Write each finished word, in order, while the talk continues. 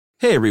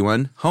Hey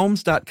everyone,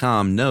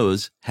 Homes.com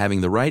knows having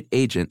the right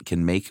agent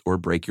can make or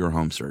break your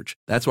home search.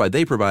 That's why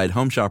they provide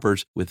home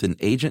shoppers with an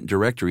agent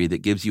directory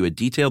that gives you a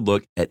detailed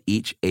look at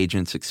each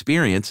agent's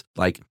experience,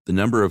 like the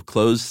number of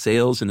closed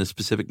sales in a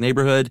specific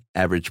neighborhood,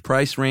 average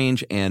price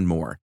range, and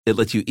more. It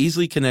lets you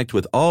easily connect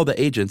with all the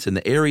agents in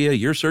the area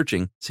you're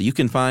searching so you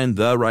can find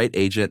the right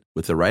agent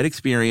with the right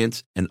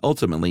experience and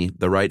ultimately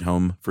the right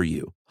home for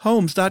you.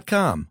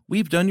 Homes.com.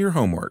 We've done your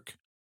homework.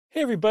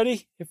 Hey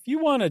everybody, if you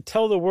want to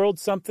tell the world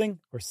something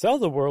or sell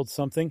the world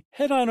something,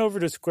 head on over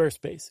to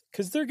Squarespace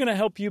because they're going to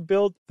help you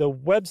build the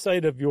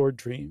website of your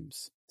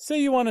dreams.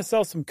 Say you want to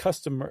sell some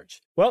custom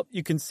merch. Well,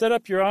 you can set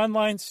up your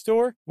online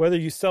store, whether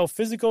you sell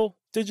physical,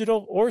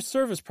 digital, or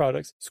service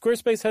products.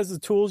 Squarespace has the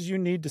tools you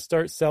need to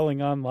start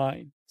selling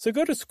online. So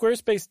go to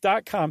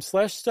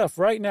squarespace.com/stuff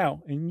right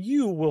now and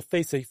you will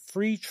face a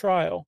free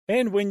trial.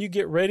 And when you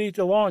get ready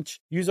to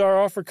launch, use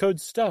our offer code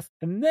STUFF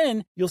and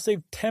then you'll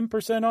save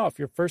 10% off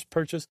your first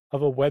purchase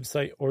of a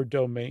website or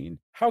domain.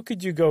 How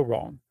could you go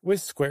wrong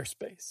with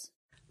Squarespace?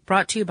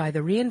 Brought to you by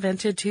the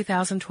reinvented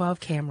 2012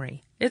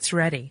 Camry. It's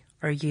ready.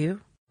 Are you?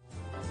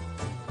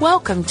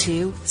 Welcome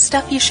to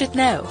Stuff You Should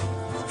Know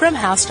from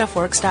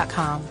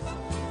HowStuffWorks.com.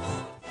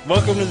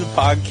 Welcome to the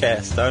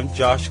podcast. I'm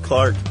Josh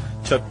Clark.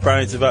 Chuck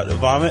Bryant's about to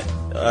vomit.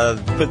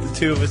 Put the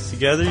two of us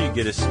together, you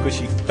get a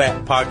squishy,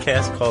 fat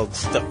podcast called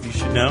Stuff You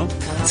Should Know.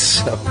 That's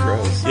so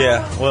gross.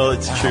 Yeah, well,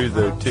 it's true,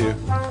 though, too.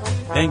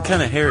 And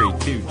kind of hairy,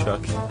 too,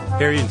 Chuck.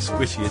 Hairy and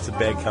squishy, it's a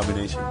bad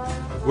combination.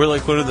 We're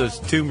like one of those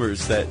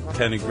tumors that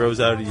kind of grows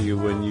out of you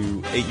when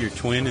you ate your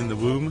twin in the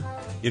womb.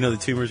 You know, the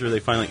tumors where they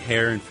find, like,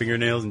 hair and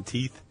fingernails and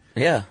teeth?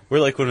 Yeah. We're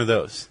like one of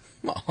those.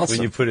 Awesome.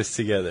 When you put us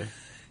together.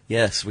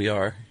 Yes, we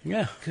are.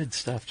 Yeah. Good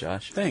stuff,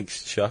 Josh.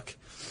 Thanks, Chuck.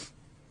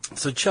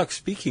 So, Chuck,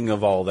 speaking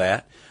of all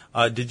that,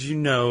 did you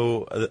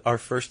know our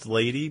First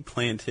Lady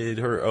planted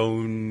her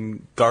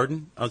own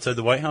garden outside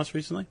the White House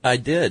recently? I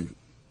did.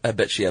 I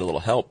bet she had a little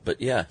help, but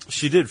yeah.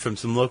 She did, from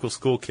some local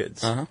school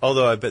kids. Uh-huh.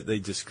 Although I bet they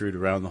just screwed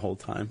around the whole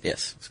time.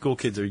 Yes. School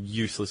kids are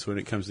useless when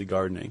it comes to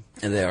gardening.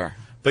 And they are.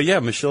 But yeah,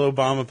 Michelle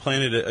Obama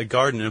planted a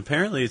garden, and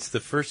apparently it's the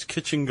first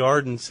kitchen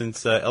garden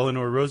since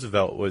Eleanor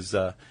Roosevelt was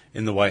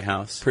in the White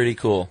House. Pretty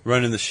cool.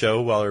 Running the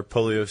show while her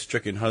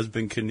polio-stricken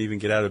husband couldn't even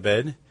get out of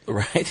bed.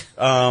 Right.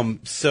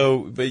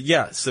 But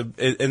yeah,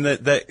 and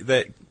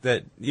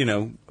that you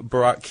know,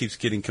 Barack keeps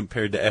getting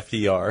compared to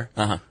FDR.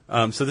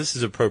 Uh-huh. So this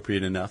is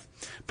appropriate enough.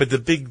 But the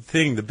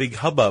big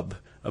hubbub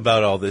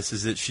about all this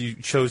is that she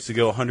chose to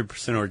go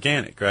 100%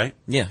 organic, right?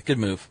 Yeah, good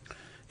move.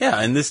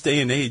 Yeah, in this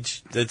day and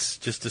age, that's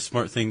just a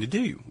smart thing to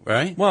do,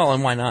 right? Well,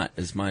 and why not,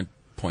 is my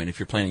point, if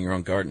you're planting your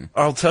own garden.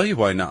 I'll tell you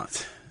why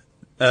not.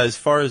 As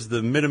far as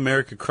the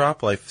Mid-America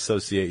Crop Life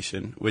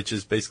Association, which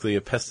is basically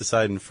a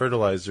pesticide and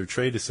fertilizer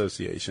trade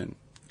association.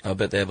 I'll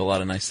bet they have a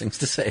lot of nice things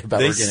to say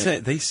about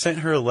organic. They sent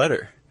her a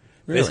letter.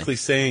 Really? Basically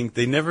saying,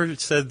 they never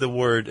said the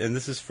word, and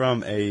this is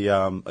from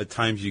a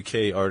Times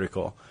UK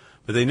article,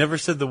 but they never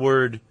said the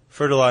word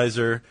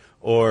fertilizer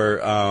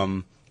or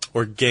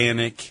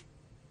organic,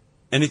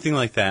 anything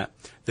like that.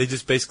 They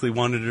just basically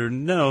wanted her to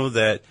know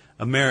that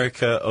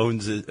America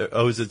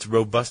owes its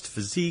robust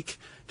physique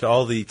to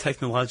all the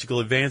technological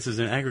advances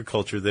in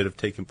agriculture that have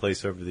taken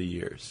place over the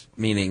years.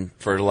 Meaning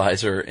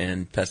fertilizer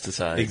and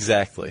pesticides.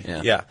 Exactly.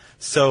 Yeah.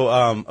 So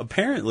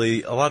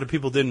apparently a lot of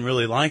people didn't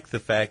really like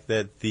the fact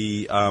that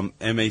the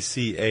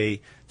MACA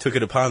took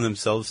it upon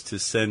themselves to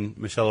send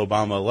Michelle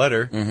Obama a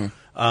letter.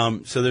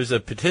 Mm-hmm. So there's a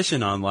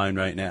petition online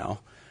right now,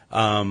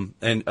 and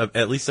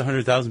at least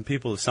 100,000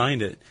 people have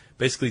signed it,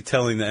 basically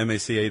telling the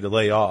MACA to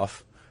lay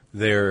off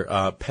their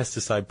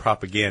pesticide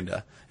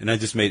propaganda. And I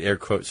just made air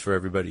quotes for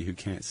everybody who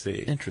can't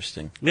see.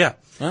 Interesting. Yeah.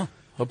 Well,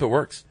 hope it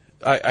works.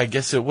 I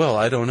guess it will.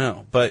 I don't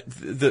know. But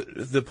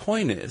the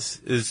point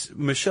is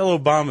Michelle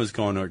Obama's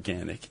going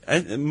organic.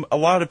 And a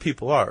lot of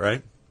people are,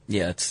 right?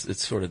 Yeah,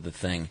 it's sort of the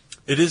thing.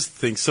 It is the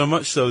thing. So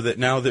much so that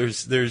now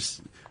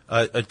there's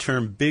a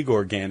term, big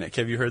organic.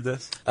 Have you heard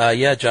this?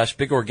 Yeah, Josh,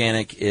 big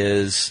organic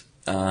is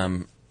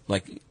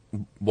like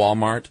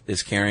Walmart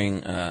is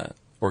carrying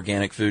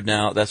organic food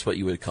now. That's what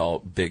you would call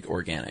big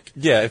organic.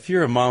 Yeah, if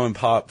you're a mom and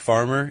pop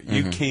farmer,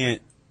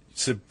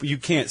 Mm-hmm. you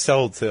can't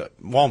sell to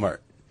Walmart.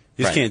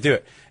 You just Right. can't do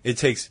it. It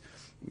takes,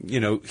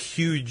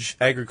 huge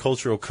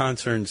agricultural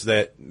concerns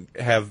that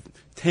have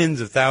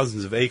tens of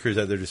thousands of acres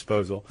at their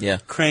disposal, Yeah.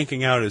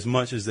 cranking out as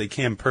much as they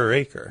can per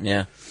acre.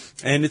 Yeah.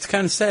 And it's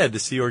kind of sad to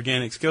see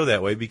organics go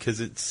that way because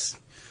it's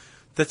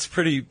a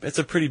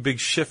pretty big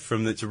shift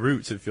from its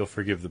roots, if you'll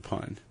forgive the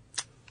pun.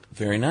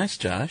 Very nice,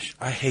 Josh.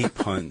 I hate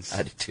puns.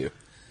 I do too.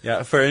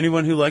 Yeah, for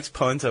anyone who likes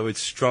puns, I would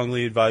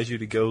strongly advise you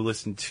to go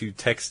listen to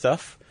Tech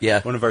Stuff.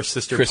 Yeah. One of our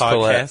sister Chris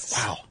podcasts.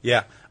 Paulette. Wow.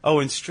 Yeah. Oh,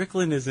 and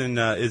Strickland isn't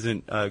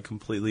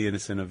completely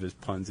innocent of his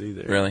puns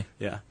either. Really?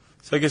 Yeah.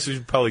 So I guess we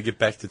should probably get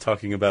back to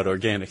talking about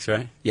organics,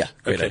 right? Yeah,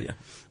 great Okay. idea.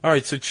 All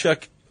right, so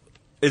Chuck,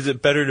 is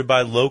it better to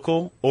buy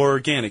local or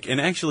organic?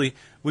 And actually,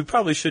 we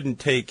probably shouldn't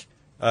take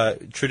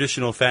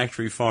traditional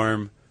factory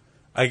farm,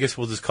 I guess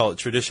we'll just call it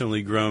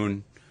traditionally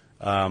grown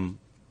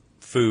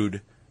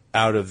food,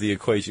 out of the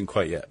equation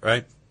quite yet,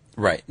 right?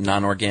 Right.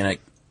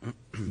 Non-organic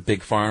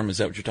Big Farm, is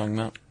that what you're talking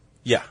about?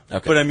 Yeah.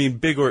 Okay. But I mean,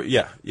 Big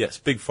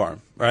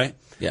Farm, right?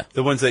 Yeah.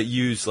 The ones that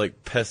use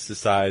like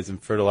pesticides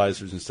and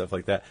fertilizers and stuff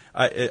like that.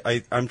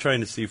 I'm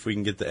trying to see if we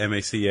can get the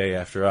MACA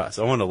after us.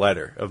 I want a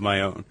letter of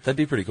my own. That'd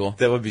be pretty cool.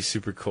 That would be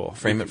super cool.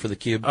 Frame it for the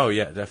Cube. Oh,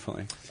 yeah,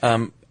 definitely.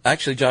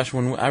 Actually, Josh,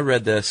 when I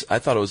read this, I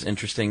thought it was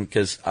interesting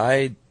because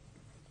I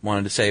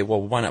wanted to say,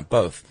 well, why not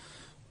both?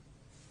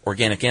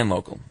 Organic and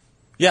local.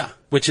 Yeah.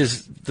 Which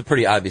is the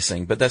pretty obvious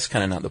thing, but that's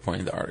kind of not the point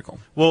of the article.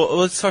 Well,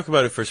 let's talk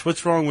about it first.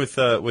 What's wrong with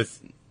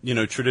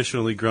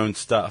traditionally grown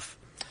stuff?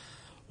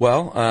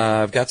 Well,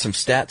 I've got some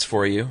stats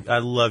for you. I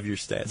love your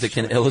stats. That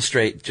can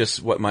illustrate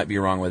just what might be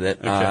wrong with it.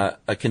 Okay.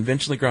 A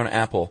conventionally grown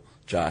apple,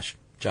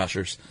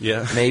 Joshers,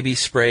 Yeah. may be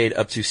sprayed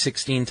up to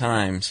 16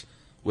 times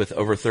with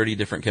over 30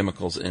 different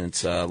chemicals in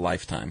its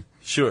lifetime.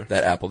 Sure.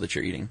 That apple that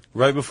you're eating.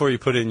 Right before you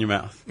put it in your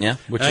mouth. Yeah,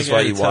 which I is why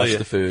gotta you tell wash you,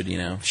 the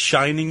food,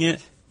 Shining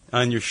it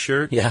on your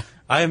shirt. Yeah.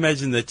 I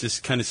imagine that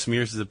just kind of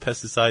smears the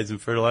pesticides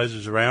and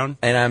fertilizers around.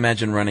 And I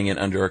imagine running it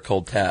under a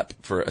cold tap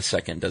for a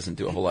second doesn't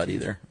do a whole lot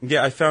either.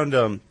 Yeah, I found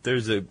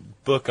there's a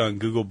book on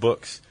Google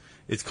Books.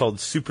 It's called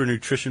Super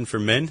Nutrition for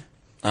Men.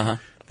 Uh-huh.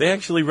 They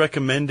actually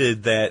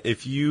recommended that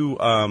if you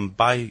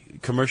buy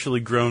commercially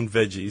grown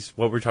veggies,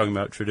 what we're talking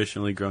about,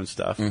 traditionally grown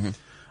stuff,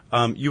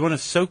 you want to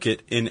soak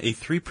it in a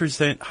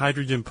 3%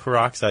 hydrogen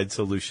peroxide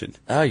solution.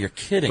 Oh, you're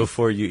kidding.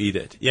 Before you eat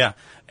it. Yeah.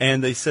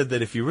 And they said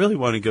that if you really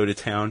want to go to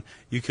town,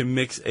 you can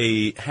mix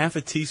a half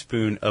a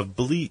teaspoon of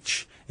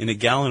bleach in a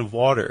gallon of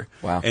water.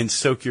 Wow. And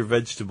soak your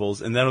vegetables,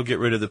 and that'll get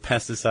rid of the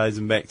pesticides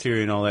and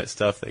bacteria and all that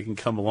stuff that can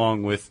come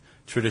along with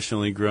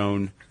traditionally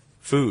grown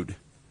food.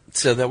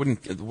 So that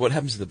wouldn't. What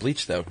happens to the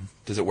bleach, though?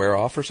 Does it wear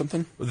off or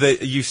something?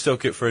 You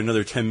soak it for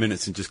another 10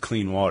 minutes in just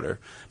clean water.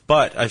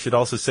 But I should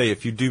also say,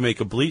 if you do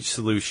make a bleach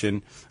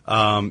solution,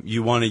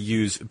 you want to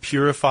use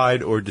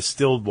purified or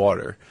distilled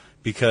water,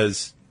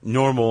 because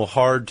normal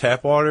hard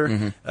tap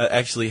water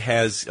actually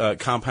has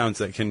compounds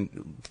that can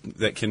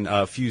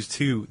fuse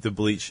to the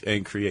bleach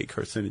and create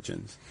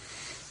carcinogens.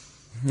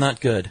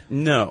 Not good.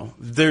 No.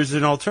 There's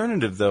an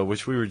alternative, though,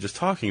 which we were just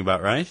talking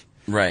about, right?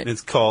 Right. And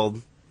it's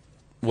called...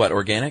 What,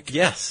 organic?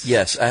 Yes.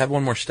 Yes. I have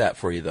one more stat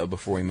for you, though,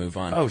 before we move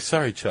on. Oh,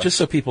 sorry, Chuck. Just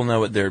so people know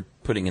what they're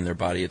putting in their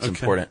body. It's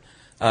important.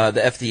 The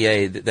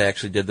FDA, they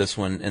actually did this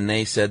one, and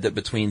they said that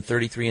between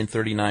 33 and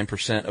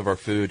 39% of our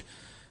food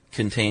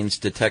contains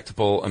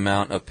detectable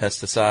amount of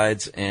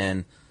pesticides,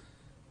 and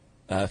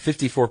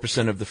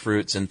 54% of the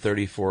fruits and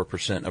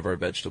 34% of our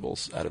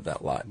vegetables out of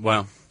that lot.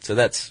 Wow. So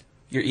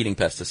you're eating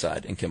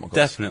pesticide and chemicals.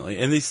 Definitely.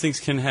 And these things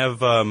can have,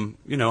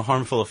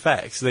 harmful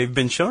effects. They've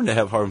been shown to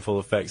have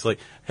harmful effects, like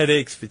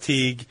headaches,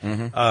 fatigue.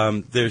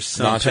 There's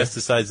some Nausea.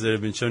 pesticides that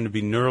have been shown to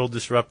be neural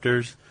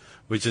disruptors,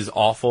 which is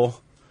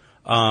awful.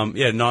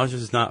 Nausea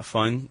is not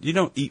fun. You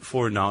don't eat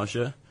for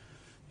nausea,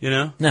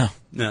 No.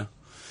 No.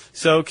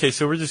 So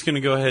we're just going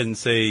to go ahead and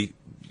say,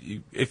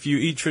 if you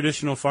eat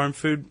traditional farm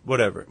food,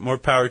 whatever, more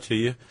power to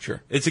you.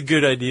 Sure. It's a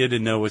good idea to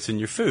know what's in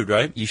your food,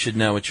 right? You should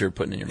know what you're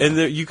putting in your mouth.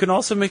 And you can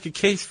also make a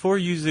case for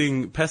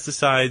using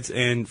pesticides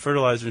and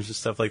fertilizers and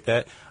stuff like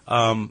that.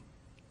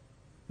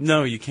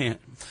 No, you can't.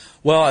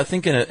 Well, I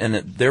think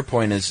their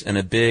point is, in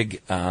a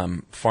big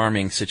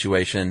farming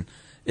situation,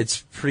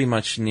 it's pretty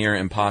much near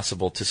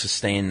impossible to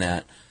sustain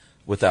that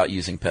without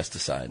using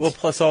pesticides. Well,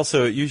 plus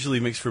also, it usually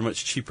makes for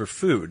much cheaper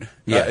food.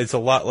 Yeah. It's a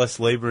lot less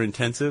labor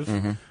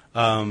intensive.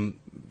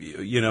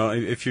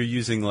 If you're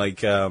using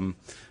like natural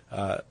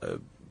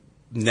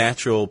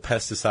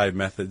pesticide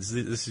methods,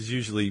 this is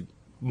usually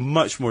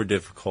much more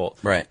difficult.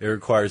 Right. It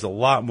requires a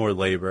lot more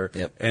labor,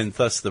 Yep. and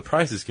thus the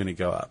price is going to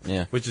go up.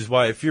 Yeah. Which is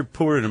why if you're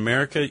poor in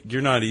America,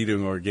 you're not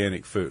eating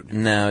organic food.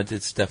 No,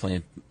 it's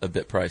definitely a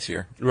bit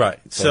pricier. Right.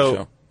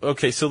 So-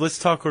 So let's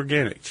talk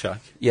organic, Chuck.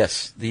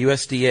 Yes, the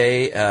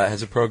USDA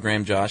has a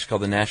program, Josh,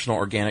 called the National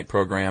Organic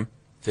Program,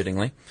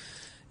 fittingly.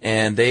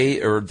 And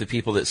they are the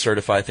people that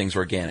certify things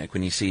organic.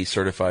 When you see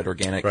certified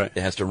organic, Right. it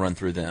has to run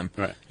through them.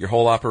 Right. Your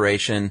whole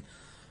operation,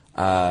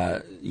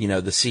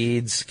 the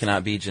seeds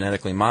cannot be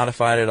genetically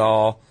modified at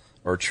all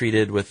or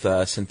treated with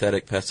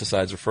synthetic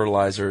pesticides or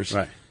fertilizers.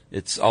 Right.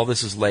 All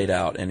this is laid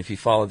out, and if you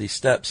follow these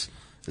steps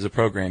as a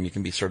program, you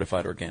can be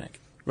certified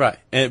organic. Right.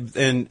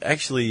 And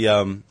actually,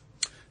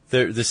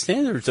 the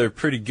standards are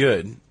pretty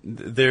good.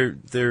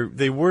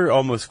 They were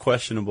almost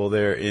questionable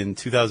there in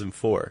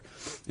 2004.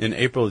 In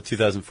April of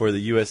 2004,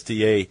 the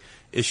USDA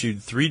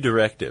issued 3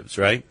 directives,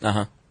 right?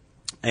 Uh-huh.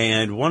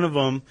 And one of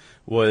them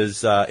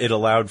was it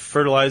allowed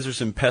fertilizers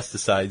and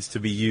pesticides to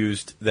be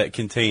used that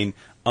contain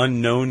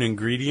unknown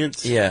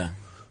ingredients. Yeah.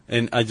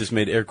 And I just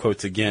made air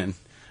quotes again.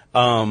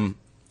 And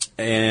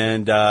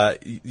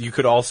you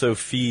could also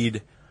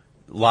feed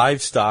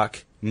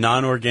livestock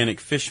non-organic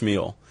fish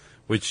meal,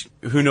 which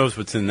who knows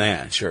what's in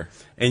that. Sure.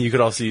 And you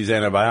could also use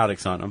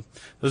antibiotics on them.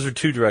 Those are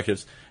 2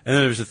 directives. And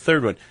then there was a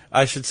third one.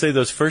 I should say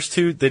those first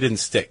 2, they didn't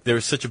stick. There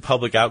was such a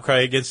public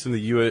outcry against them,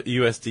 the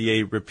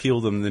USDA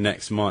repealed them the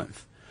next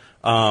month.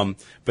 But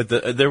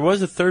there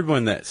was a third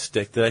one that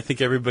stuck that I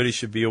think everybody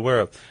should be aware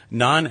of.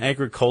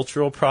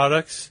 Non-agricultural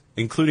products,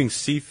 including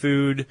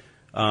seafood,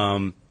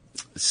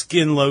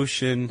 skin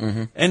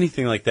lotion,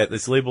 anything like that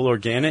that's labeled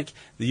organic,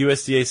 the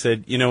USDA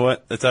said, you know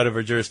what, that's out of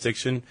our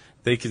jurisdiction.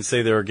 They can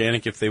say they're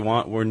organic if they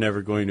want. We're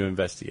never going to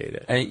investigate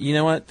it. And you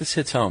know what? This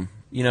hits home.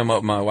 You know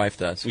what my wife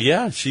does.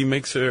 Yeah, she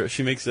makes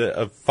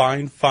a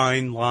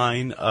fine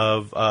line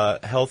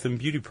of health and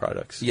beauty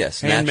products. Yes,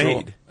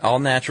 handmade, all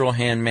natural,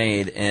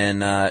 handmade,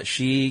 and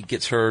she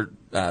gets her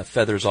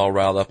feathers all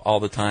riled up all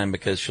the time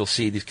because she'll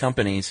see these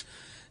companies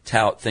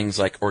tout things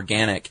like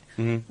organic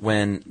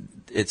when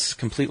it's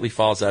completely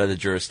falls out of the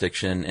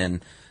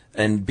jurisdiction,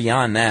 and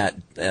beyond that,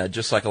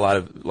 just like a lot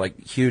of like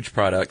huge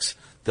products,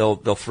 they'll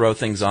throw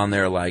things on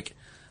there like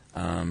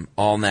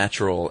all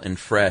natural and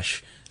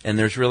fresh. And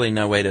there's really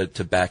no way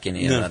to back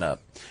any of that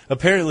up.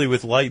 Apparently,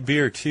 with light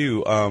beer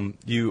too,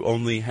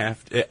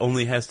 it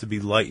only has to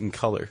be light in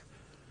color.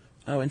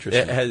 Oh,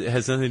 interesting. It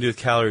has nothing to do with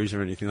calories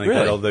or anything like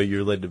Really? that. Although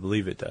you're led to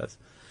believe it does.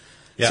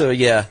 Yeah. So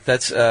yeah,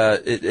 that's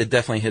it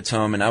definitely hits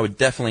home, and I would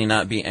definitely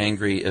not be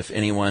angry if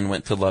anyone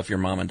went to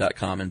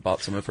loveyourmama.com and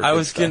bought some of her. I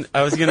was going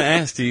to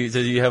ask, do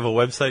you have a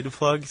website to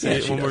plug? Say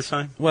it one more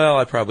time. Well,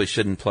 I probably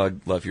shouldn't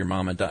plug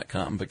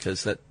loveyourmama.com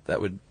because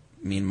that would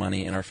mean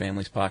money in our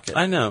family's pocket.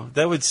 I know.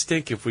 That would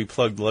stink if we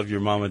plugged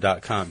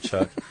loveyourmama.com,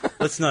 Chuck.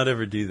 Let's not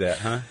ever do that,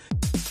 huh?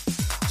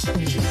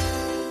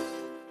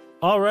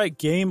 All right,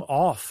 game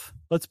off.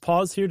 Let's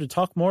pause here to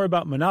talk more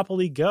about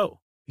Monopoly Go.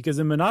 Because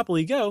in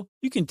Monopoly Go,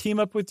 you can team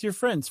up with your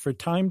friends for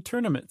timed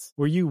tournaments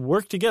where you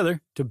work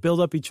together to build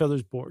up each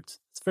other's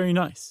boards. It's very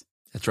nice.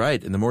 That's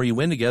right. And the more you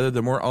win together,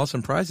 the more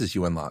awesome prizes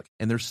you unlock.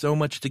 And there's so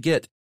much to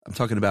get. I'm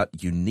talking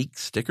about unique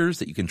stickers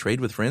that you can trade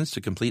with friends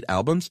to complete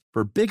albums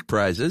for big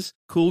prizes,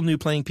 cool new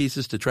playing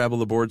pieces to travel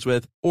the boards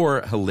with,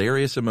 or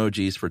hilarious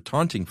emojis for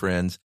taunting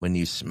friends when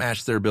you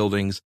smash their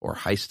buildings or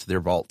heist their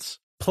vaults.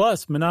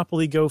 Plus,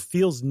 Monopoly Go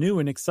feels new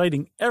and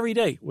exciting every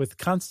day with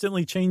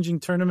constantly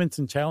changing tournaments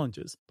and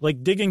challenges,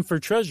 like digging for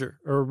treasure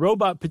or a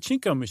robot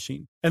pachinko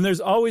machine. And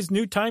there's always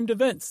new timed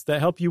events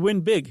that help you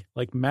win big,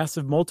 like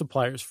massive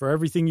multipliers for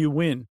everything you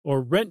win or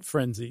rent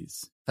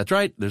frenzies. That's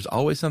right. There's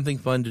always something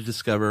fun to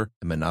discover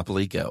in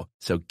Monopoly Go.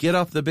 So get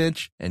off the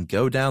bench and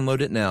go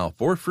download it now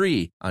for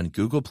free on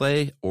Google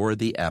Play or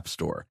the App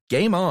Store.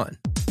 Game on!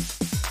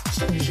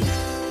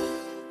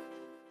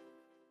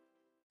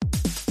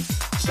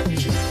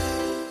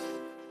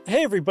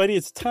 Hey everybody,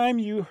 it's time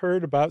you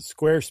heard about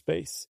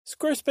Squarespace.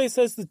 Squarespace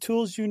has the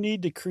tools you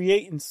need to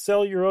create and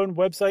sell your own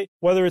website.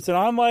 Whether it's an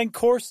online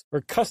course or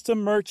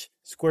custom merch,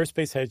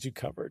 Squarespace has you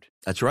covered.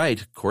 That's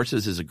right.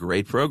 Courses is a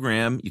great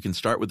program. You can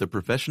start with a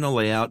professional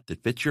layout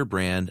that fits your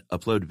brand,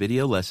 upload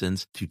video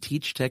lessons to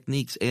teach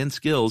techniques and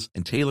skills,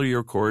 and tailor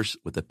your course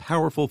with a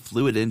powerful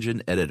Fluid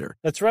Engine editor.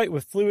 That's right.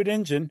 With Fluid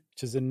Engine,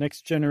 which is a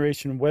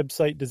next-generation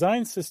website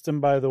design system,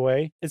 by the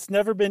way, it's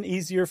never been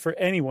easier for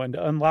anyone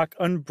to unlock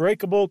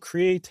unbreakable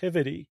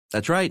creativity.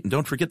 That's right. And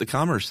don't forget the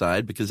commerce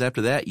side, because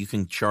after that, you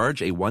can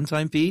charge a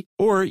one-time fee,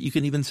 or you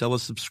can even sell a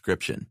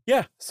subscription.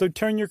 Yeah, so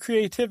turn your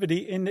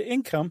creativity into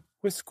income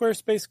with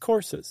Squarespace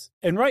courses.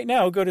 And right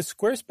now, go to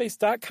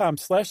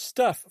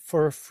squarespace.com/stuff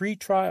for a free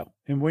trial.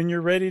 And when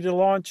you're ready to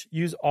launch,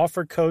 use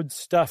offer code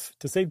STUFF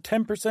to save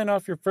 10%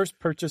 off your first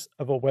purchase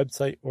of a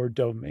website or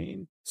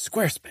domain.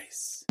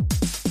 Squarespace.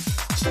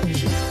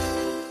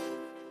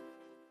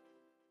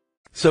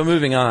 So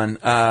moving on,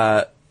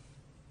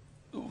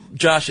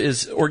 Josh,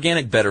 is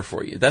organic better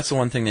for you? That's the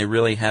one thing they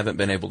really haven't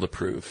been able to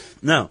prove.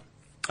 No.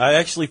 I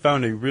actually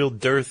found a real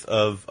dearth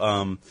of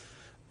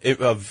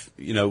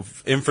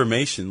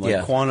information,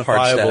 like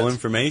quantifiable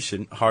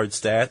information, hard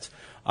stats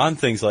on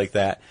things like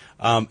that.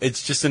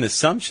 It's just an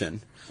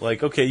assumption.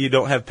 Like, okay, you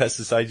don't have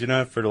pesticides, you don't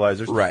have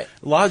fertilizers. Right.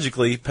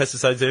 Logically,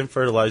 pesticides and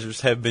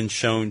fertilizers have been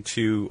shown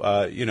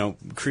to,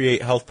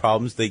 create health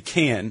problems. They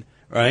can,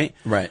 right?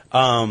 Right.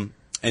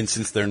 And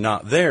since they're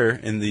not there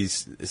in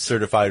these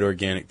certified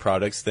organic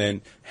products,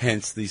 then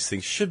hence these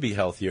things should be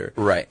healthier.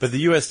 Right. But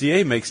the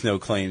USDA makes no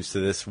claims to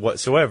this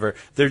whatsoever.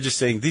 They're just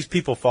saying these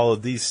people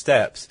followed these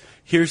steps.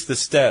 Here's the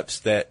steps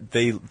that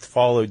they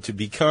followed to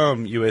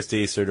become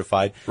USDA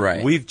certified.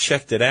 Right. We've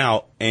checked it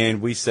out,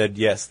 and we said,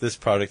 yes, this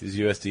product is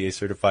USDA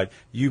certified.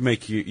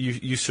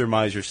 You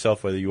surmise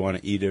yourself whether you want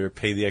to eat it or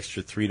pay the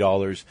extra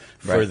 $3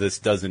 for this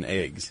dozen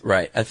eggs.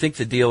 Right. I think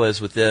the deal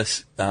is with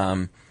this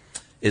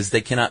is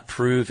they cannot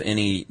prove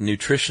any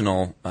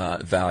nutritional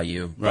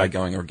value by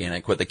going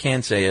organic. What they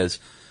can say is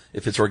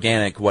if it's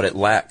organic, what it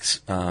lacks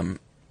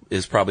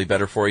is probably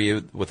better for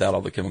you without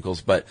all the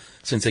chemicals. But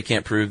since they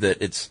can't prove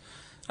that it's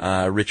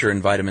richer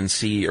in vitamin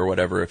C or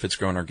whatever, if it's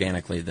grown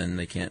organically, then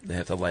they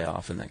have to lay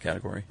off in that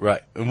category.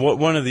 Right. And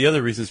one of the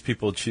other reasons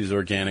people choose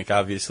organic,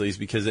 obviously, is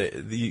because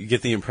you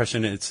get the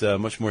impression it's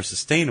much more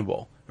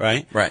sustainable,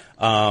 right? Right.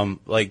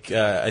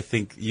 I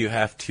think you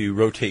have to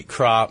rotate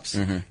crops,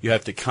 you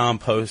have to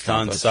compost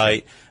on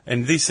site,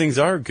 and these things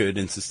are good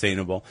and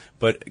sustainable.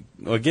 But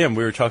again,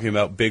 we were talking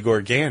about big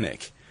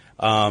organic.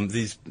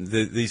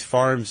 These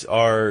farms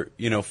are,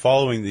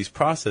 following these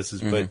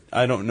processes, but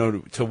I don't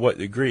know to what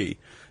degree.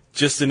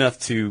 Just enough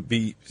to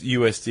be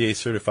USDA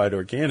certified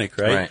organic,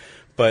 right?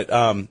 But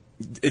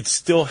it's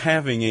still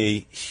having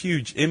a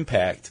huge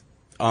impact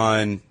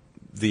on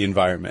the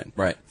environment,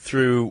 Right.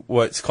 through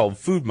what's called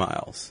food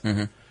miles.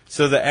 Mm-hmm.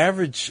 So the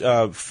average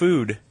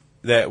food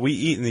that we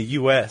eat in the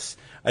U.S.,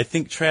 I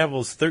think,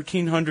 travels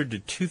 1,300 to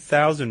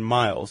 2,000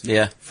 miles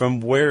Yeah.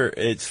 from where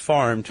it's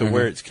farmed to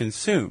where it's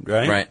consumed,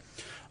 right?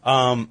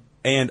 Right.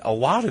 And a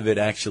lot of it,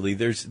 actually,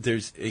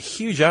 there's a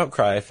huge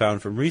outcry I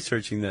found from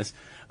researching this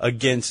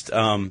against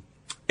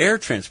air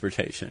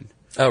transportation.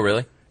 Oh,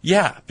 really?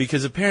 Yeah,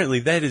 because apparently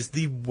that is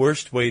the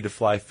worst way to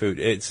fly food.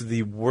 It's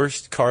the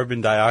worst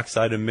carbon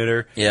dioxide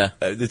emitter. Yeah.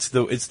 It's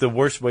the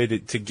worst way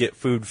to get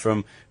food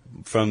from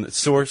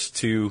source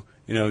to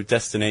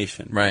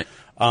destination. Right.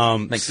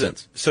 Makes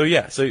sense. So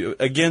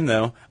again,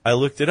 though, I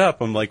looked it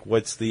up. I'm like,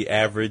 what's the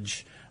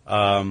average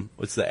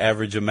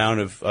amount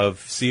of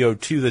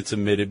CO2 that's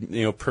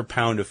emitted, per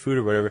pound of food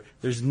or whatever?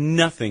 There's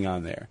nothing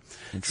on there.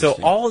 So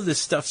all of this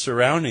stuff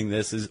surrounding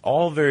this is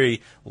all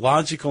very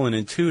logical and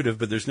intuitive,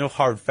 but there's no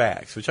hard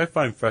facts, which I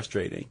find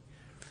frustrating.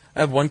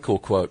 I have one cool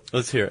quote.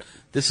 Let's hear it.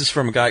 This is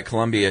from a guy at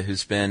Columbia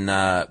who's been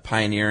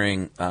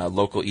pioneering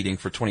local eating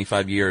for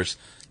 25 years.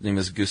 His name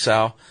is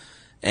Gusau.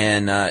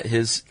 And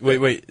his...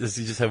 Wait, does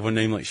he just have one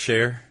name like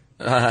Cher?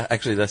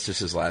 Actually, that's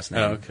just his last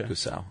name, okay.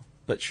 Gusau.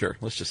 But sure,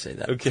 let's just say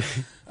that. Okay.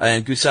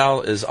 And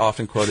Gusau is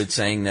often quoted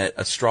saying that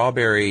a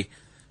strawberry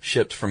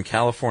shipped from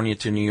California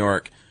to New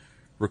York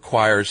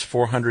requires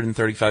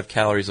 435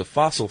 calories of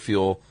fossil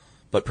fuel,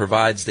 but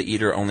provides the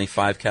eater only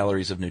 5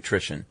 calories of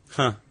nutrition.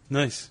 Huh,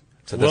 nice.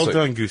 So well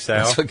done, Gusau.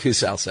 That's what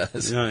Gusau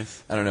says.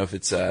 Nice. I don't know if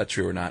it's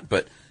true or not.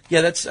 But,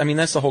 yeah, that's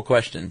the whole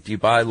question. Do you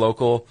buy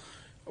local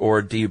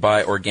or do you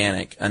buy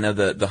organic? I know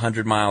the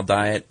 100-mile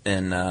diet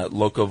and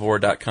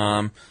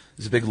locavore.com.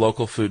 There's a big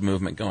local food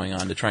movement going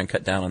on to try and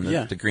cut down on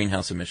the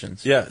greenhouse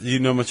emissions. Yeah. Do you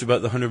know much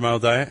about the 100-mile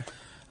diet?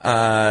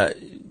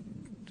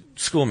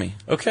 School me.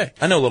 Okay.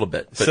 I know a little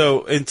bit. But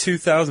So in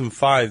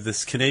 2005,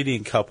 this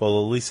Canadian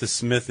couple, Elisa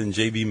Smith and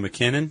J.B.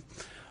 McKinnon,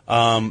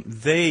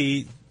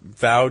 they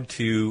vowed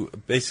to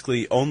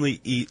basically only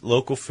eat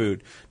local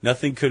food.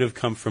 Nothing could have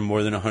come from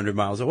more than 100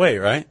 miles away,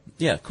 right?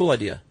 yeah, cool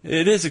idea.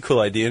 It is a cool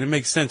idea, and it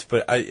makes sense,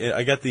 but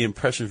I got the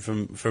impression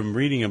from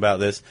reading about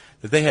this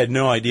that they had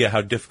no idea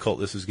how difficult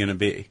this was going to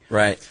be.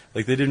 Right.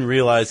 Like, they didn't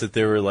realize that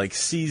there were, like,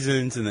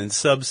 seasons and then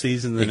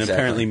sub-seasons and Exactly.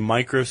 apparently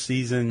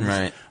micro-seasons.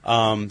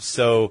 Right.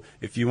 So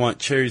if you want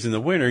cherries in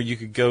the winter, you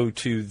could go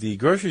to the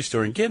grocery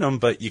store and get them,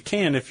 but you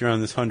can if you're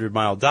on this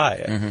 100-mile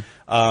diet.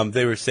 Mm-hmm.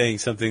 They were saying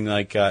something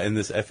like, in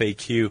this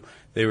FAQ,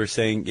 they were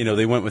saying,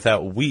 they went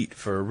without wheat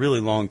for a really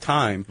long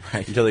time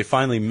Right. until they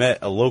finally met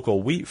a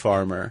local wheat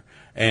farmer,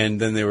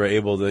 and then they were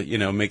able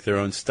to, make their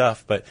own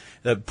stuff. But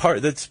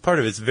that's part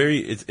of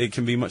it. It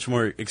can be much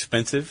more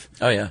expensive.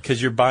 Oh, yeah.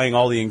 Because you're buying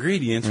all the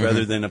ingredients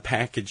rather than a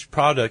packaged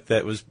product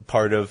that was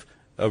part of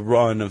a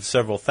run of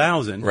several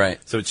thousand. Right.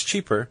 So it's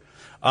cheaper.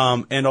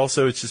 And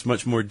also it's just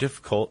much more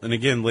difficult and,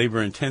 again,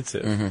 labor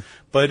intensive.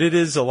 But it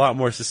is a lot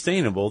more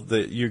sustainable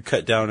that you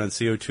cut down on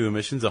CO2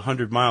 emissions.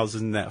 100 miles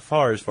isn't that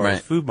far as far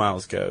as food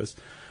miles goes.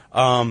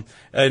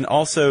 And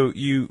also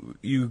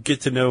you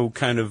get to know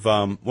kind of,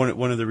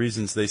 one of the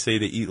reasons they say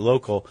to eat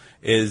local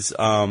is,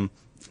 the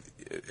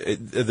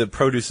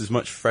produce is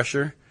much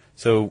fresher.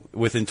 So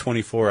within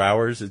 24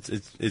 hours,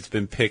 it's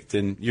been picked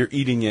and you're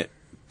eating it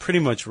pretty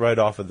much right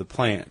off of the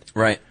plant.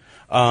 Right.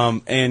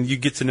 And you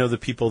get to know the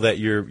people that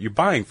you're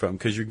buying from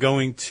because you're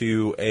going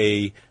to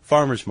a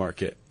farmer's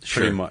market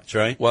pretty Sure. much,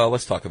 right? Well,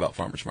 let's talk about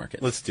farmers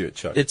markets. Let's do it,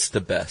 Chuck. It's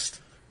the best.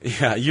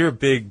 Yeah, you're a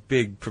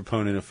big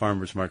proponent of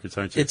farmers markets,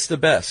 aren't you? It's the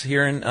best.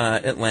 Here in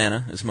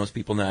Atlanta, as most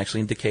people know, actually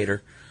in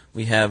Decatur,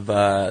 we have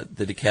the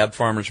DeKalb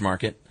Farmers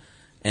Market,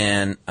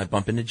 and I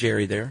bump into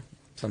Jerry there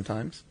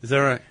sometimes. Is that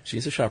right?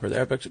 She's a shopper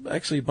there.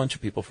 Actually, a bunch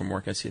of people from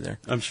work I see there.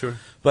 I'm sure.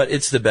 But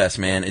it's the best,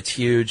 man. It's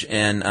huge,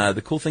 and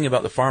the cool thing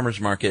about the farmers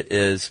market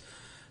is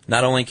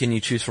not only can you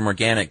choose from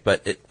organic,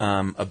 but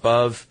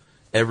above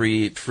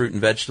every fruit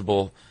and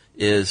vegetable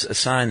is a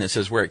sign that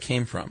says where it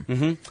came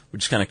from,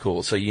 which is kind of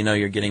cool. So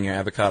you're getting your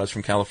avocados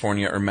from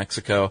California or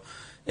Mexico,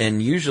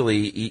 and usually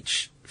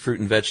each fruit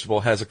and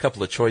vegetable has a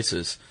couple of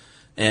choices,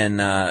 and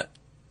none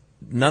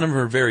of them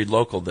are very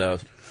local, though.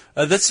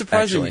 That's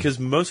surprising Actually. because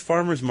most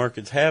farmers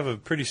markets have a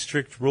pretty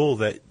strict rule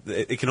that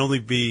it can only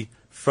be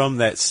from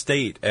that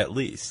state at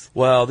least.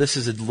 Well, this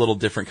is a little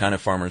different kind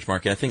of farmers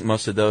market. I think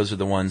most of those are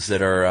the ones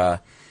that are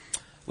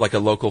like a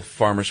local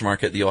farmers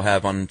market that you'll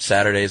have on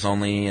Saturdays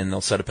only, and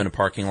they'll set up in a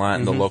parking lot,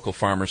 and the local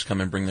farmers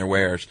come and bring their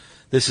wares.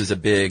 This is a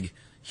big,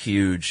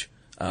 huge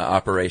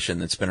operation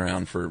that's been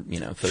around for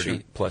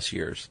 30 plus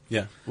years.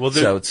 Yeah. Well,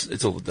 So it's a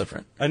little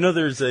different. I know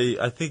there's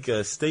I think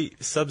a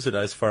state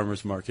subsidized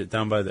farmers market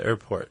down by the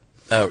airport.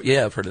 Oh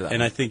yeah, I've heard of that.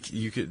 And I think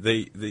you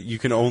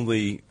can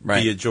only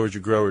Right. be a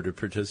Georgia grower to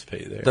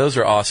participate there. Those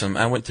are awesome.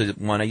 I went to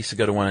one. I used to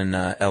go to one in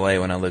L.A.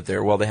 when I lived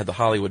there. Well, they had the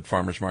Hollywood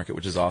Farmers Market,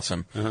 which is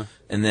awesome.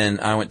 And then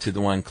I went to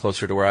the one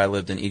closer to where I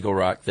lived in Eagle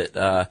Rock.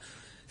 That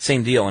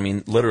same deal. I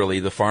mean,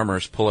 literally, the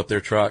farmers pull up their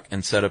truck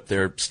and set up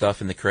their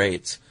stuff in the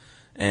crates.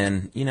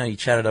 And you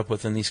chat it up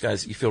with them. These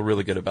guys, you feel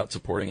really good about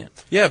supporting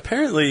it. Yeah,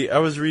 apparently I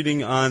was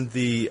reading on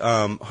the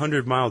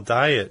 100-mile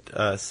diet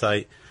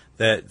site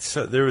that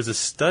there was a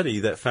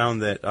study that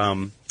found that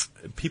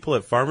people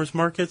at farmers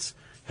markets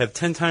have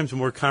 10 times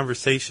more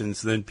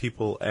conversations than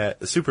people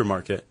at a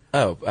supermarket.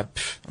 Oh,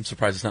 I'm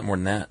surprised it's not more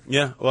than that.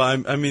 Yeah,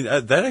 well, I mean,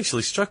 that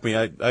actually struck me.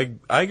 I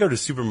go to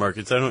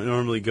supermarkets. I don't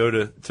normally go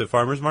to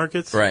farmers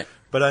markets. Right.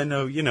 But I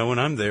know, when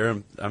I'm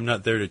there, I'm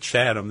not there to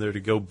chat. I'm there to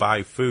go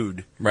buy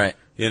food. Right.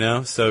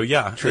 So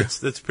yeah, True.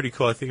 that's pretty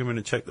cool. I think I'm going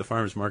to check the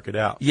farmers market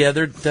out. Yeah,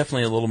 they're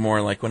definitely a little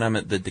more like when I'm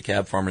at the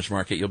DeKalb Farmers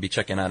Market, you'll be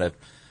checking out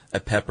a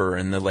pepper,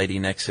 and the lady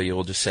next to you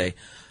will just say,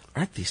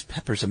 "Aren't these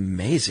peppers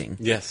amazing?"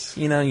 Yes.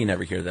 You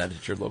never hear that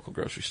at your local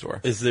grocery store.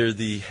 Is there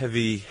the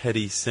heavy,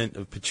 heady scent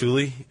of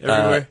patchouli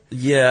everywhere?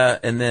 Yeah,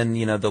 and then,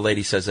 the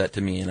lady says that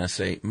to me, and I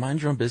say,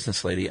 "Mind your own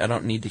business, lady. I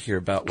don't need to hear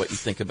about what you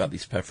think about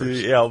these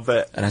peppers." Yeah, I'll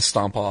bet. And I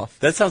stomp off.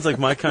 That sounds like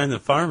my kind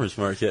of farmers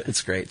market.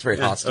 It's great. It's very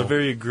Yeah, hostile. A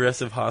very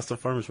aggressive, hostile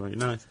farmers market.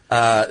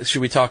 Nice.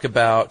 Should we talk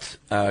about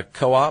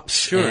co-ops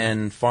Sure.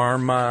 and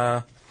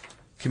farm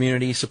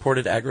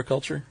community-supported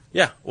agriculture?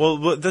 Yeah,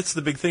 well, that's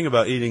the big thing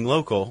about eating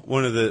local.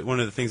 One of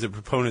the things that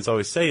proponents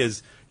always say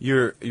is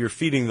you're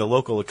feeding the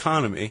local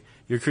economy.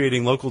 You're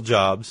creating local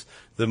jobs.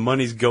 The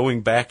money's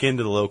going back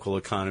into the local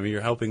economy.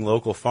 You're helping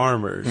local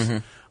farmers.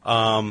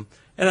 Mm-hmm.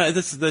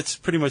 That's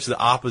pretty much the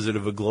opposite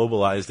of a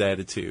globalized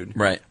attitude.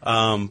 Right.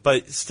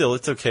 But still,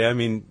 it's okay. I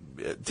mean,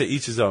 to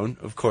each his own,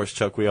 of course,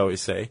 Chuck, we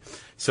always say.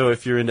 So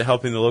if you're into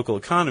helping the local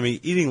economy,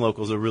 eating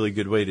local is a really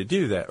good way to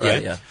do that,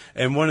 right? Yeah.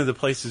 And one of the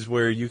places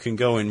where you can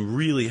go and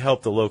really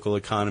help the local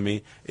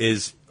economy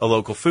is a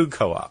local food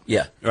co-op.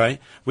 Yeah.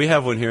 Right? We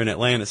have one here in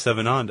Atlanta,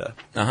 Seven Onda.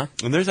 Uh-huh.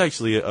 And there's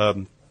actually a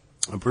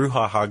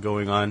brouhaha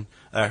going on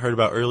I heard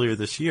about earlier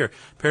this year.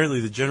 Apparently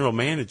the general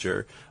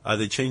manager,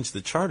 they changed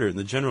the charter, and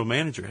the general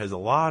manager has a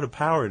lot of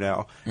power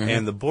now,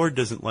 and the board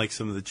doesn't like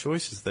some of the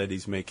choices that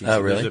he's making. Oh,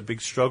 So really? There's a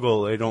big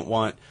struggle. They don't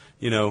want,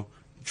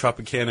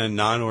 Tropicana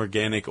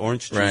non-organic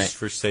orange juice Right.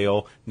 for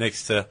sale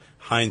next to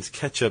Heinz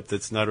ketchup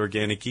that's not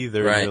organic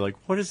either. Right. And they're like,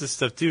 what is this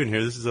stuff doing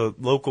here? This is a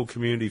local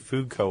community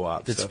food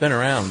co-op. It's So- been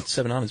around.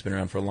 Seven On has been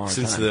around for a long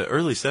since time. the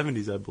early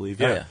 70s, I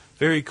believe. Oh, Yeah. yeah.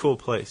 Very cool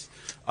place.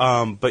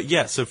 But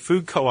yeah, so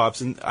food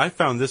co-ops, and I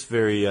found this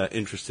very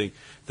interesting.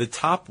 The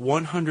top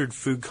 100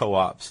 food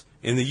co-ops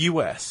in the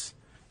U.S.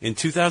 in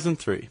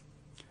 2003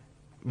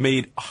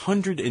 made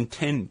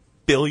 $110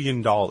 billion.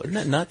 Isn't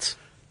that nuts?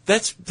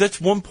 That's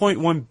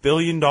 $1.1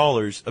 billion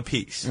a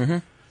piece. Mm-hmm.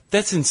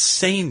 That's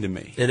insane to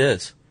me. It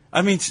is.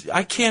 I mean,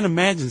 I can't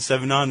imagine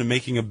Seven On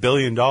making $1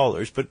 billion,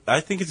 but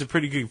I think it's a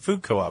pretty good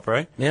food co-op,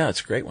 right? Yeah,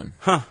 it's a great one.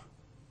 Huh.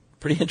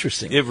 Pretty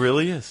interesting. It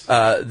really is.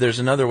 There's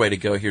another way to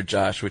go here,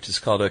 Josh, which is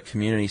called a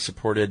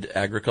community-supported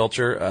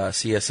agriculture,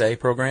 CSA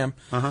program.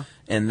 Uh-huh.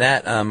 And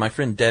that, my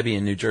friend Debbie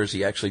in New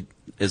Jersey actually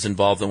is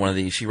involved in one of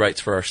these. She writes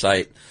for our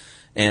site.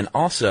 And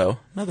also,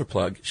 another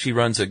plug, she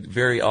runs a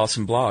very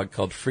awesome blog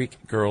called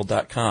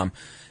freakgirl.com.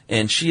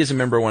 And she is a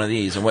member of one of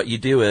these. And what you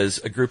do is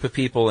a group of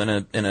people in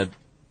a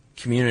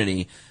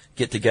community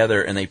get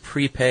together and they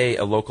prepay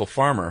a local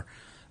farmer.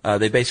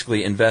 They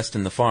basically invest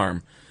in the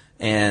farm.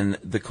 And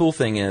the cool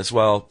thing is,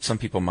 well, some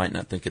people might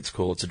not think it's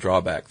cool. It's a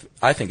drawback.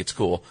 I think it's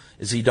cool,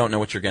 is you don't know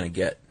what you're going to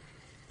get.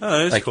 Oh,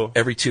 that's Like cool.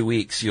 every 2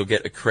 weeks, you'll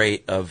get a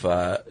crate of,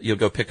 you'll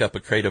go pick up a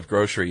crate of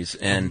groceries,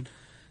 and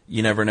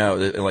you never know.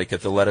 Like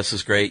if the lettuce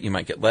is great, you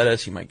might get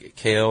lettuce, you might get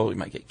kale, you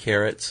might get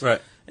carrots. Right.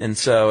 And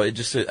so I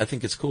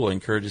think it's cool. It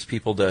encourages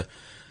people to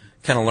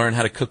kind of learn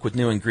how to cook with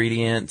new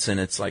ingredients, and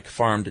it's like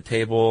farm to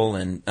table,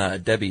 and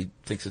Debbie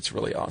thinks it's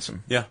really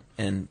awesome. Yeah.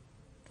 And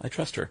I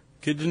trust her.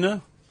 Good to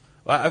know.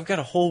 Well, I've got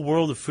a whole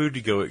world of food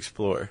to go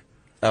explore.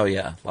 Oh,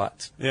 yeah,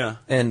 lots. Yeah.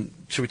 And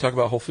should we talk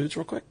about Whole Foods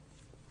real quick?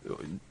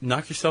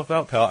 Knock yourself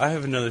out, pal. I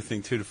have another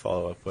thing, too, to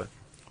follow up with.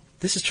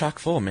 This is chock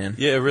full, man.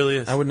 Yeah, it really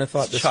is. I wouldn't have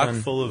thought It's this chock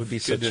one full of would be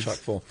goodness. such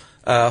chock full.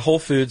 Whole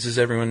Foods, as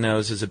everyone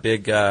knows, is a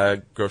big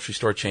grocery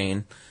store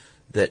chain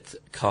that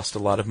costs a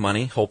lot of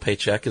money. Whole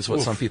paycheck is what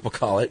Oof. some people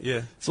call it.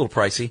 Yeah. It's a little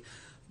pricey.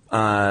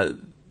 $1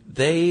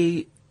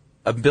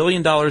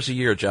 billion a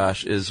year,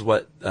 Josh, is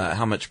what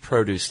how much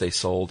produce they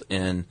sold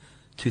in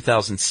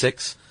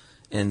 2006,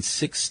 and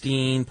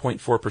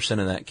 16.4%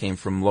 of that came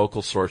from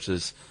local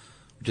sources,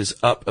 which is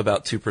up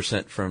about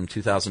 2% from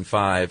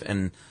 2005.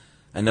 And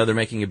I know they're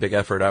making a big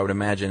effort. I would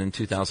imagine in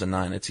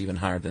 2009 it's even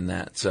higher than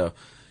that. So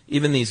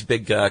even these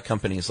big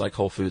companies like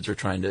Whole Foods are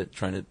trying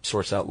to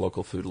source out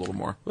local food a little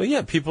more. Well,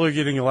 yeah, people are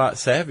getting a lot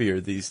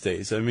savvier these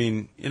days. I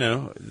mean,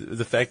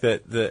 the fact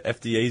that the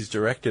FDA's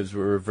directives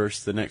were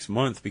reversed the next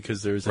month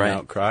because there's an Right.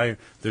 outcry.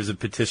 There's a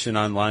petition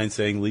online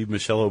saying leave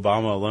Michelle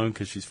Obama alone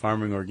because she's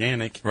farming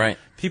organic. Right.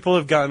 People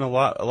have gotten a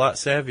lot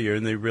savvier,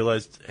 and they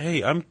realized,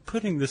 hey, I'm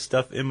putting this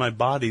stuff in my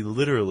body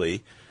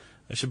literally.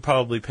 I should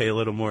probably pay a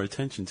little more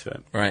attention to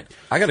it. Right.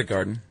 I got a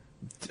garden.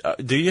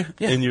 Do you?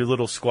 Yeah. In your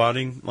little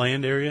squatting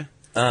land area?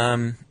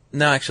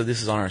 No, actually,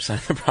 this is on our side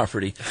of the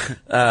property.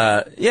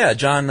 Yeah,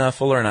 John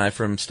Fuller and I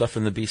from Stuff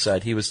from the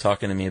B-Side, he was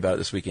talking to me about it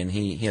this weekend.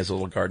 He has a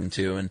little garden,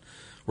 too, and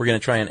we're going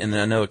to try and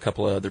I know a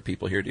couple of other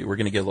people here, too. We're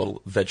going to get a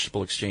little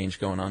vegetable exchange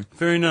going on.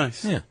 Very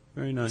nice. Yeah.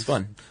 Very nice. It's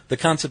fun. The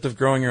concept of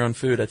growing your own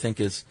food, I think,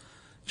 is,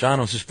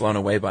 John was just blown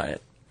away by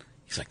it.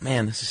 He He's like,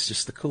 man, this is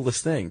just the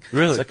coolest thing.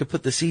 Really? So I could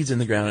put the seeds in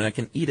the ground and I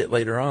can eat it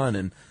later on.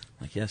 And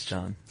I'm like, yes,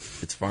 John,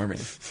 it's farming.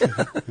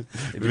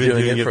 They've been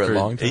doing it for a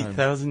long time.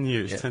 8,000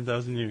 years,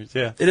 10,000 years,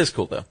 yeah. It is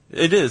cool, though.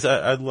 It is.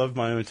 I love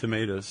my own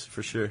tomatoes,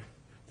 for sure.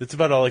 That's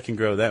about all I can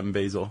grow, that and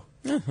basil.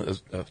 Yeah,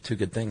 those two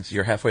good things.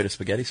 You're halfway to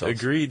spaghetti sauce.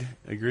 Agreed.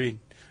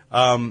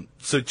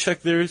 So, Chuck,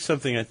 there is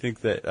something I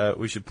think that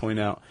we should point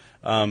out.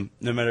 No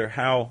matter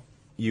how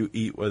you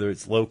eat, whether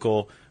it's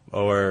local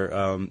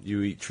or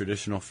you eat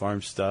traditional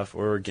farm stuff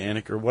or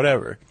organic or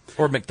whatever.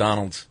 Or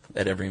McDonald's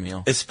at every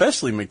meal.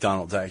 Especially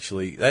McDonald's,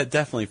 actually. That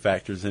definitely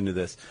factors into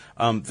this.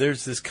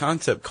 There's this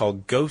concept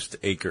called ghost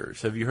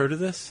acres. Have you heard of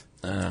this?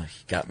 You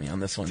got me on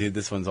this one. Dude,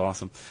 this one's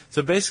awesome.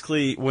 So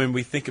basically, when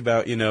we think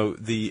about,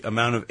 the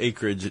amount of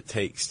acreage it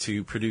takes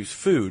to produce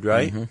food,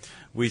 right? Mm-hmm.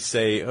 We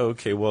say,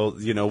 okay, well,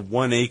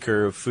 1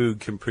 acre of food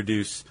can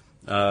produce,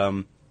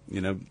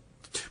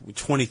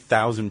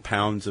 20,000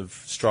 pounds of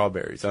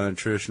strawberries on a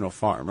traditional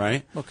farm,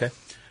 right? Okay.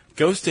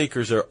 Ghost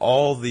acres are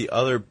all the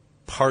other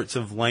parts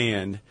of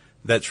land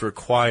that's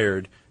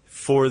required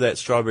for that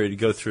strawberry to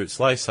go through its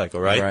life cycle,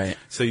 right? Right.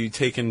 So you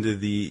take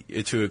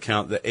into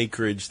account the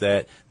acreage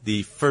that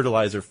the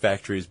fertilizer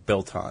factory is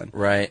built on.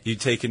 Right. You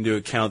take into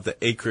account the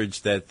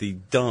acreage that the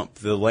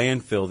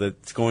landfill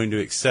that's going to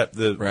accept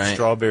the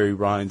strawberry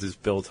rinds is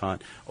built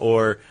on,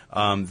 or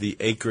the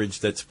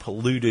acreage that's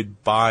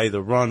polluted by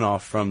the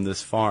runoff from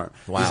this farm.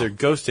 Wow. These are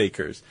ghost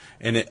acres,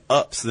 and it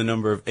ups the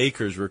number of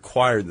acres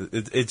required.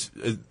 It's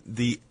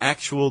the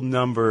actual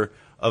number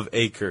of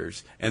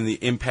acres and the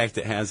impact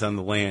it has on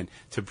the land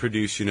to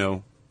produce,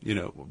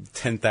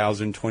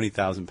 10,000,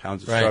 20,000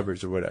 pounds of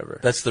strawberries or whatever.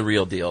 That's the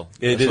real deal.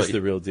 It is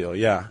the real deal,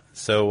 yeah.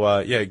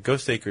 So,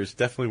 ghost acres,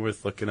 definitely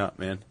worth looking up,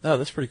 man. Oh,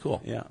 that's pretty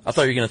cool. Yeah. I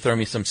thought you were going to throw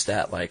me some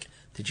stat like,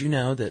 did you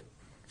know that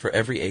for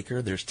every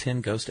acre there's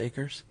 10 ghost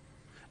acres?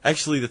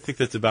 Actually, I think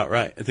that's about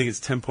right. I think it's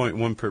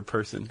 10.1 per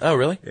person. Oh,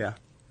 really? Yeah.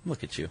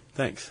 Look at you.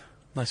 Thanks.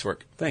 Nice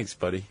work. Thanks,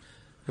 buddy.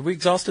 Have we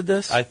exhausted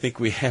this? I think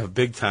we have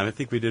big time. I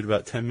think we did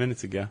about 10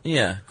 minutes ago.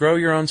 Yeah. Grow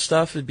your own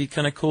stuff. It'd be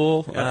kind of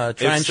cool. Yeah.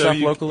 Try and shop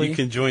locally. You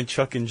can join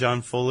Chuck and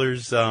John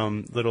Fuller's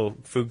little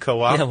food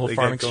co-op. Yeah, a little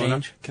farm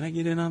exchange. Can I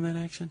get in on that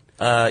action?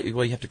 Well,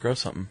 you have to grow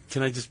something.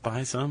 Can I just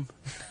buy some?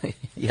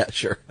 Yeah,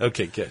 sure.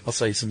 Okay, good. I'll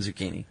sell you some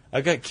zucchini.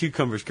 I got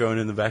cucumbers growing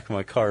in the back of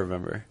my car,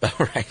 remember?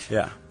 All right.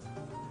 Yeah.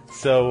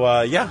 So,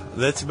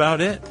 that's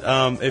about it.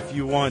 If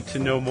you want to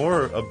know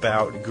more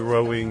about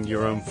growing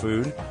your own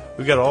food,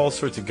 we've got all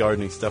sorts of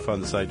gardening stuff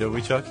on the site, don't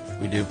we, Chuck?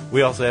 We do.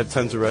 We also have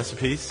tons of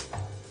recipes.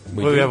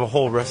 We have a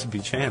whole recipe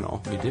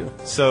channel. We do.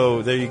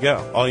 So there you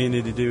go. All you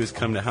need to do is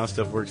come to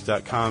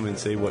howstuffworks.com and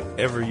say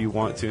whatever you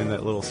want to in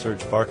that little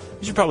search bar.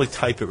 You should probably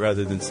type it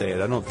rather than say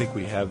it. I don't think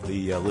we have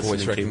the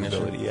listening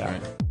capability. Yeah.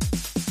 Right.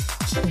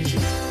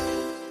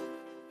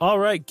 All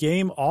right,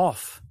 game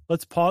off.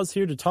 Let's pause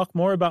here to talk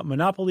more about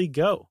Monopoly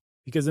Go.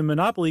 Because in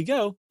Monopoly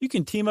Go, you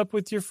can team up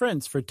with your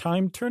friends for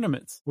timed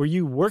tournaments where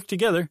you work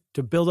together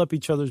to build up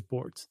each other's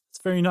boards. It's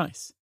very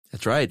nice.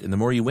 That's right. And the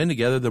more you win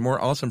together, the more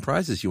awesome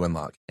prizes you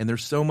unlock. And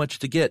there's so much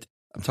to get.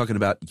 I'm talking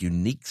about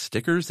unique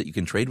stickers that you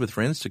can trade with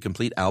friends to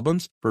complete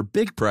albums for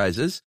big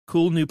prizes,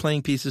 cool new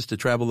playing pieces to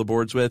travel the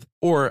boards with,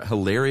 or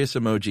hilarious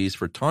emojis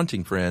for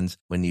taunting friends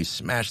when you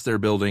smash their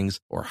buildings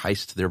or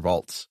heist their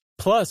vaults.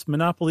 Plus,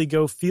 Monopoly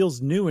Go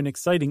feels new and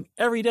exciting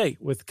every day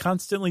with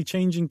constantly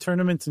changing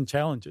tournaments and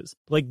challenges,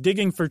 like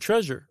digging for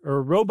treasure or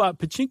a robot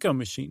pachinko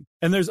machine.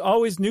 And there's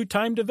always new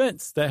timed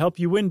events that help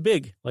you win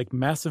big, like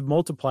massive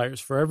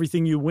multipliers for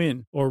everything you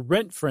win or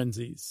rent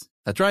frenzies.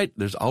 That's right.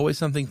 There's always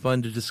something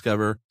fun to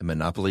discover in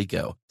Monopoly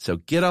Go. So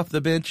get off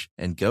the bench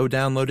and go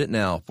download it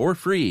now for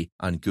free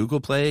on Google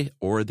Play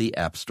or the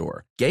App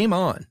Store. Game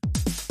on!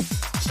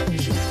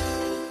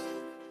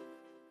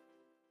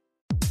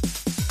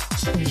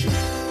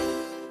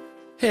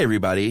 Hey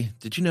everybody,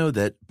 did you know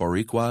that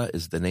Boricua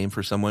is the name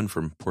for someone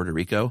from Puerto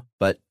Rico?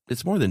 But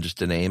it's more than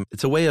just a name.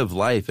 It's a way of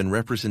life and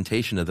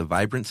representation of the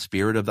vibrant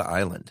spirit of the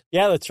island.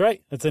 Yeah, that's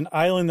right. It's an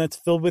island that's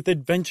filled with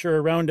adventure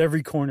around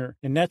every corner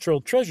and natural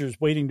treasures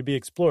waiting to be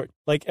explored,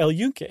 like El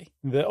Yunque,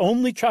 the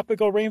only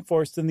tropical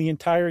rainforest in the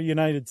entire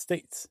United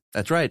States.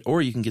 That's right.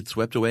 Or you can get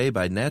swept away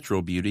by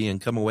natural beauty and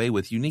come away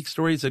with unique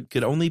stories that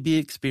could only be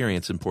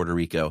experienced in Puerto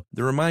Rico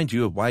that remind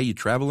you of why you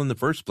travel in the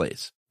first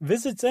place.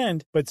 Visits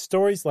end, but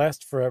stories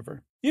last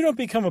forever. You don't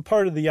become a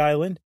part of the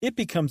island, it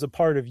becomes a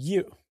part of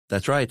you.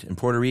 That's right. In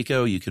Puerto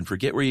Rico, you can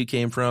forget where you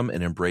came from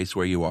and embrace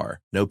where you are.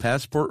 No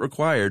passport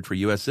required for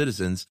U.S.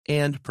 citizens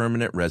and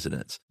permanent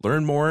residents.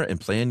 Learn more and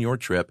plan your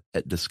trip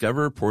at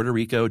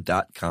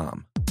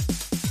discoverpuertorico.com.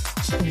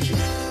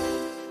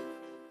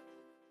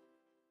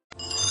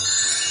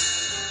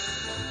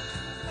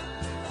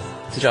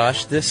 So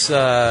Josh, this,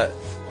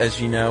 as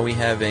you know, we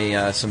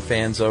have some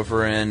fans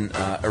over in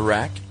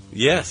Iraq.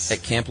 Yes.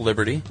 At Camp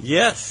Liberty.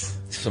 Yes.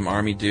 Some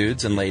Army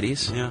dudes and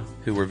ladies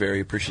who we're very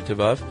appreciative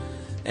of.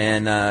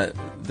 And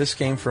this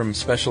came from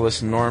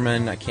Specialist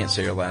Norman. I can't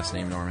say your last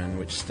name, Norman,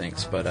 which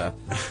stinks, but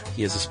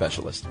he is a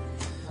specialist.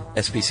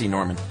 SPC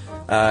Norman.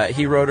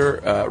 He wrote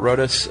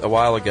us a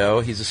while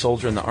ago. He's a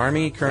soldier in the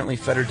Army, currently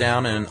fettered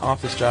down in an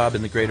office job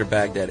in the greater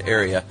Baghdad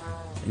area.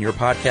 And your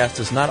podcast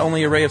is not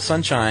only a ray of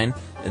sunshine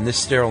in this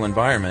sterile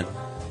environment,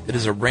 it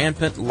is a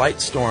rampant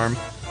light storm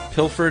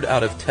pilfered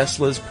out of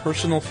Tesla's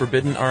personal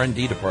forbidden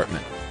R&D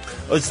department.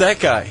 Oh, it's that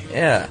guy.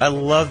 Yeah. I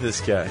love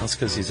this guy. That's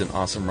because he's an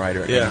awesome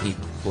writer, Yeah. and he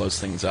blows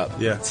things up.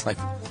 Yeah. It's like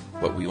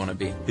what we want to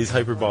be. He's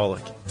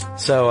hyperbolic.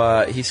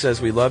 So he says,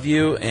 we love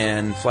you,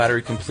 and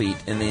flattery complete.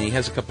 And then he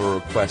has a couple of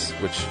requests,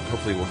 which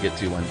hopefully we'll get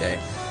to one day.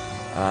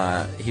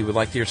 He would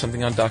like to hear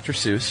something on Dr.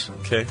 Seuss.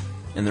 Okay.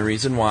 And the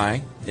reason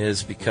why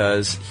is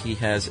because he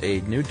has a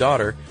new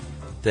daughter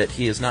that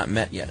he has not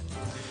met yet.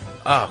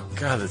 Oh,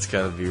 God, that's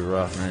got to be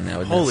rough. I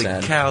know, isn't it Holy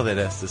sad? cow, that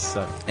has to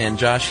suck. And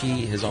Josh,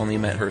 he has only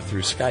met her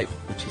through Skype,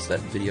 which is that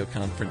video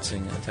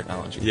conferencing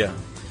technology. Yeah.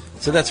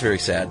 So that's very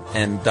sad.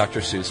 And Dr.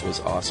 Seuss was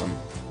awesome.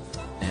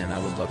 And I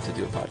would love to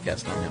do a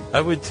podcast on him.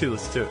 I would too.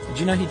 Let's do it. Did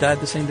you know he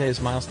died the same day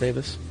as Miles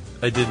Davis?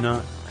 I did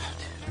not.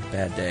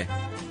 Bad day.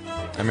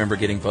 I remember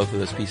getting both of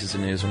those pieces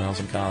of news when I was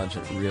in college.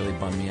 It really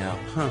bummed me out.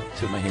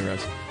 Two of my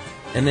heroes.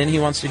 And then he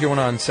wants to hear one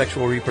on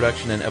sexual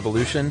reproduction and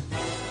evolution.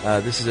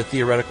 This is a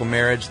theoretical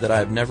marriage that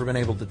I've never been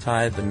able to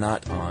tie the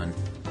knot on.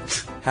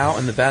 How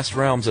in the vast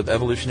realms of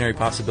evolutionary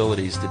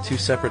possibilities did two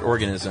separate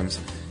organisms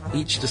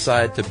each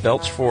decide to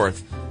belch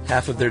forth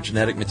half of their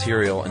genetic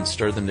material and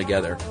stir them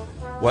together?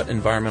 What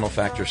environmental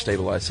factor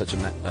stabilized such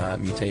a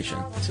mutation?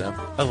 So,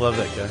 I love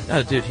that guy.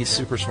 oh, dude, he's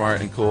super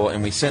smart and cool.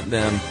 And we sent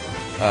them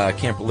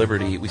Camp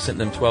Liberty. We sent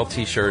them 12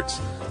 T-shirts,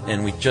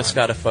 and we just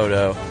got a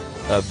photo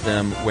of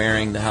them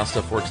wearing the How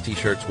Stuff Works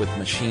T-shirts with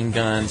machine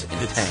guns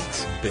and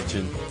tanks.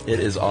 Bitchin'. It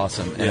is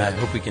awesome, and Yeah. I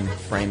hope we can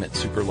frame it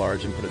super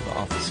large and put it in the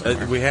office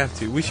somewhere. We have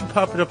to. We should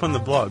pop it up on the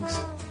blogs.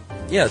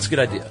 Yeah, it's a good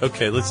idea.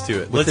 Okay, let's do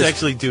it. With Let's this-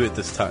 actually do it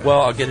this time.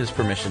 Well, I'll get his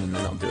permission, and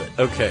then I'll do it.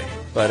 okay.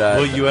 But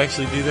Will you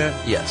actually do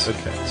that? Yes.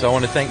 Okay. So I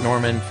want to thank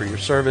Norman for your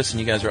service, and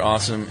you guys are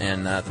awesome,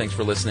 and thanks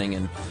for listening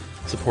and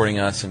supporting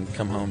us, and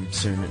come home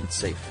soon and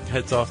safe.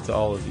 Hats off to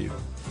all of you.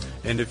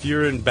 And if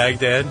you're in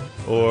Baghdad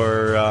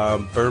or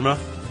Burma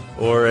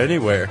or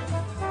anywhere,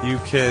 you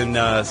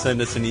can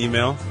send us an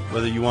email,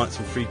 whether you want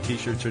some free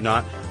T-shirts or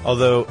not.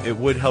 Although it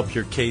would help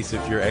your case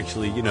if you're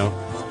actually, Defending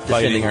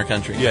fighting our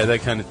country. Yeah,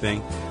 that kind of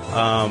thing.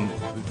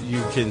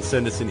 You can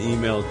send us an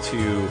email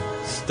to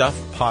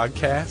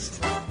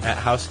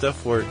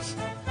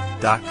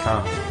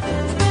stuffpodcast@howstuffworks.com.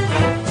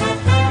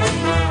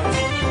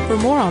 For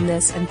more on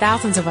this and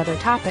thousands of other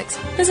topics,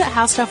 visit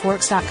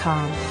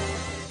howstuffworks.com.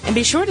 And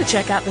be sure to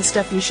check out the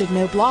Stuff You Should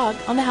Know blog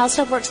on the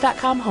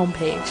howstuffworks.com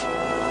homepage.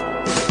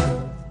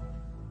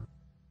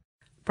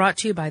 Brought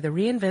to you by the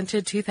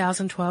reinvented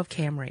 2012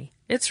 Camry.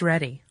 It's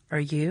ready. Are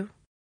you?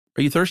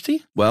 Are you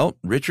thirsty? Well,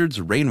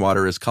 Richard's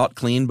rainwater is caught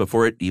clean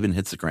before it even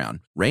hits the ground.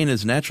 Rain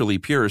is naturally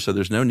pure, so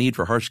there's no need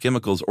for harsh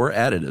chemicals or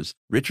additives.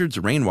 Richard's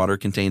rainwater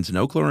contains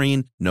no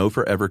chlorine, no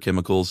forever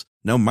chemicals,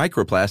 no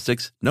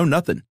microplastics, no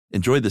nothing.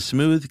 Enjoy the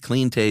smooth,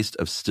 clean taste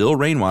of still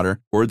rainwater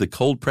or the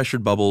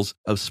cold-pressured bubbles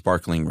of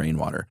sparkling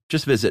rainwater.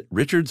 Just visit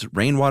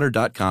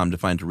richardsrainwater.com to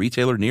find a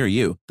retailer near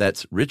you.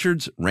 That's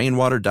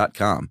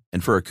richardsrainwater.com.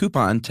 And for a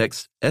coupon,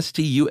 text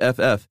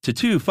STUFF to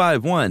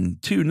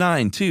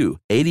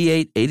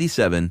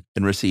 251-292-8887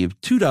 and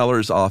receive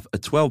 $2 off a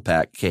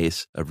 12-pack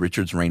case of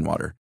Richard's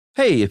Rainwater.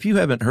 Hey, if you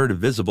haven't heard of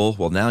Visible,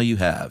 well, now you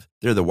have.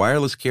 They're the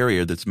wireless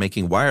carrier that's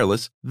making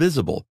wireless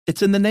visible.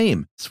 It's in the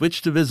name.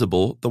 Switch to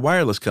Visible, the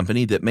wireless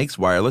company that makes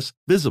wireless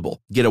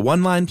visible. Get a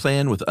one-line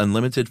plan with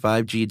unlimited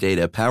 5G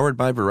data powered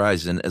by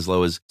Verizon as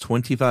low as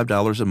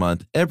 $25 a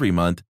month every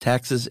month,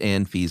 taxes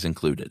and fees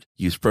included.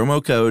 Use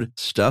promo code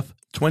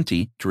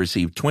STUFF20 to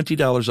receive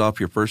 $20 off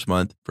your first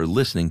month for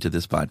listening to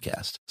this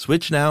podcast.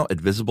 Switch now at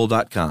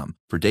Visible.com.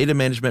 For data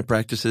management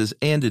practices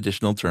and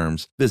additional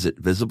terms, visit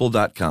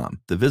Visible.com.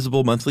 The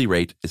Visible monthly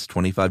rate is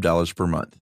 $25 per month.